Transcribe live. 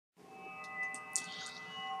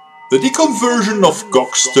The Deconversion of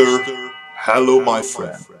Goxster. Hello my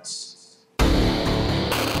friends.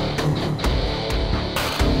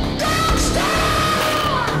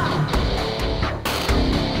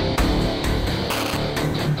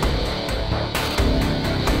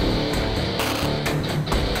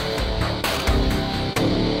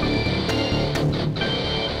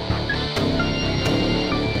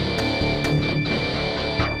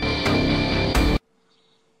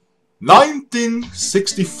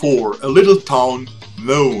 1964, a little town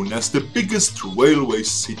known as the biggest railway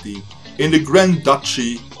city in the Grand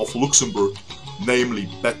Duchy of Luxembourg, namely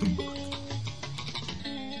Battenberg.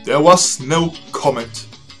 There was no comet,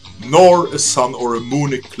 nor a sun or a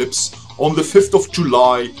moon eclipse on the 5th of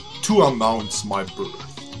July to announce my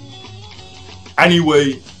birth.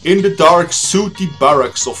 Anyway, in the dark sooty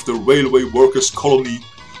barracks of the railway workers' colony,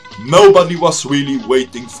 nobody was really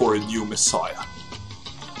waiting for a new messiah.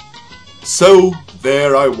 So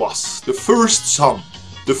there I was, the first son,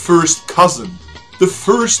 the first cousin, the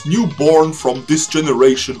first newborn from this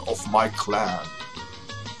generation of my clan.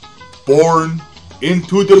 Born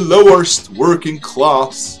into the lowest working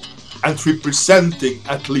class and representing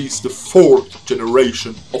at least the 4th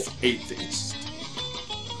generation of atheists.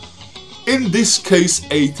 In this case,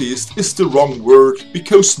 atheist is the wrong word,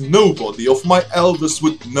 because nobody of my elders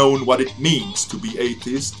would know what it means to be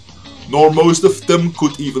atheist, nor most of them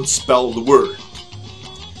could even spell the word.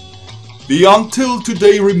 The until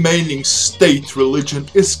today remaining state religion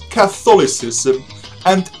is Catholicism,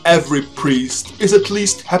 and every priest is at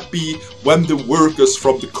least happy when the workers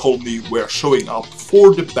from the colony were showing up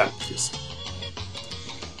for the baptism.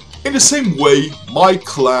 In the same way, my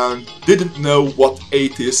clan didn't know what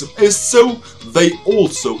atheism is, so they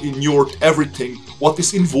also ignored everything what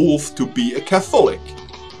is involved to be a Catholic.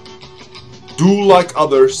 Do like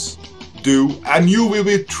others, do, and you will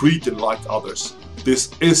be treated like others.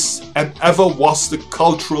 This is and ever was the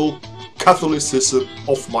cultural Catholicism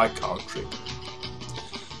of my country.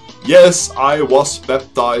 Yes, I was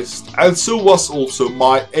baptized, and so was also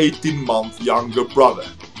my 18-month younger brother.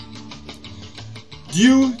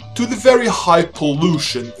 Due to the very high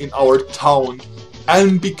pollution in our town,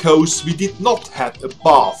 and because we did not have a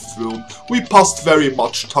bathroom, we passed very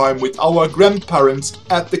much time with our grandparents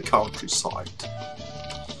at the countryside.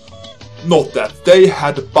 Not that they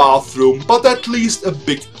had a bathroom, but at least a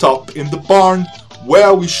big tub in the barn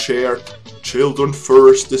where we shared, children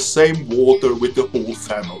first, the same water with the whole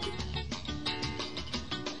family.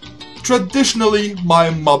 Traditionally,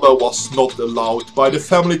 my mother was not allowed by the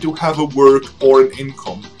family to have a work or an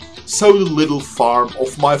income, so the little farm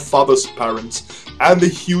of my father's parents and the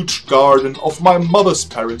huge garden of my mother's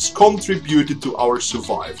parents contributed to our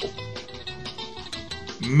survival.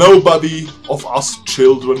 Nobody of us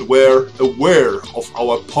children were aware of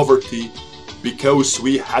our poverty because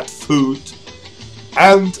we had food,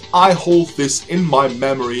 and I hold this in my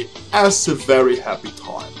memory as a very happy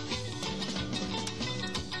time.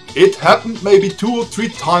 It happened maybe 2 or 3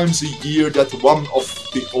 times a year that one of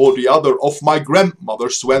the other of my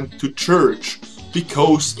grandmothers went to church,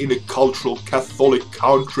 because in a cultural Catholic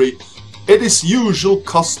country it is usual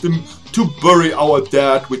custom to bury our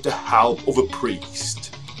dead with the help of a priest.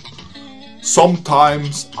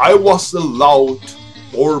 Sometimes I was allowed,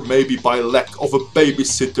 or maybe by lack of a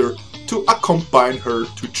babysitter, to accompany her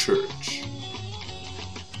to church.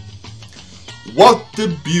 What a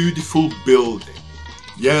beautiful building!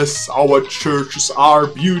 Yes, our churches are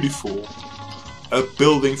beautiful. A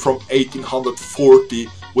building from 1840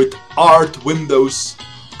 with art windows,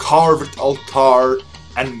 carved altar,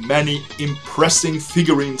 and many impressive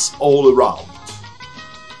figurines all around.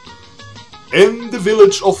 In the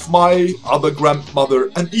village of my other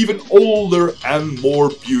grandmother, an even older and more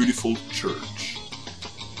beautiful church.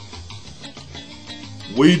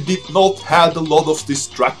 We did not have a lot of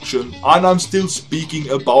distraction, and I'm still speaking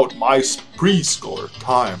about my prescholar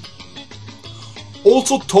time.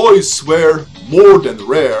 Also, toys were more than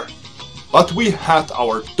rare, but we had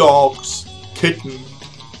our dogs, kitten,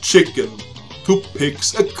 chicken, 2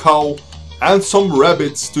 pigs, a cow, and some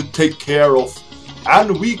rabbits to take care of,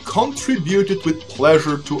 and we contributed with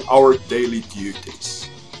pleasure to our daily duties.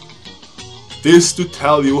 This to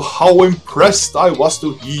tell you how impressed I was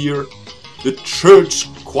to hear the church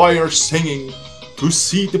choir singing, to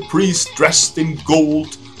see the priest dressed in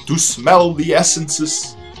gold, to smell the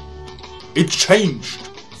essences. It changed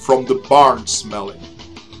from the barn smelling.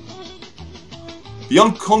 The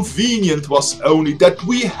inconvenience was only that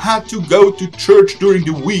we had to go to church during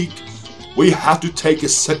the week. We had to take a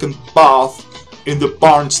second bath in the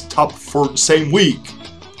barn's tub for the same week,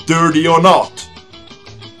 dirty or not.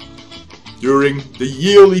 During the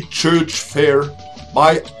yearly church fair,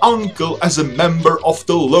 My uncle, as a member of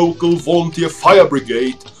the local volunteer fire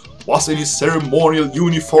brigade, was in his ceremonial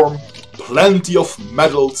uniform, plenty of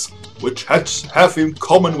medals, which have in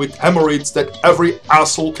common with hemorrhoids that every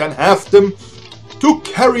asshole can have them, to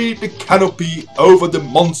carry the canopy over the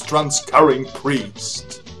monstrance carrying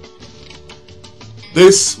priest.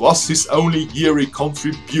 This was his only yearly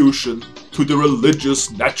contribution to the religious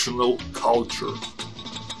national culture.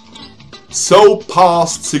 So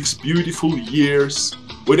passed 6 beautiful years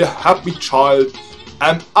with a happy child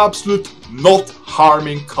and absolute not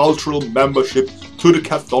harming cultural membership to the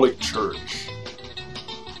Catholic Church.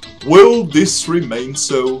 Will this remain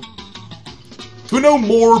so? To know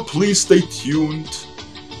more, please stay tuned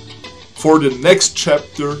for the next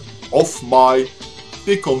chapter of my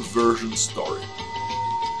deconversion story.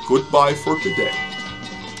 Goodbye for today.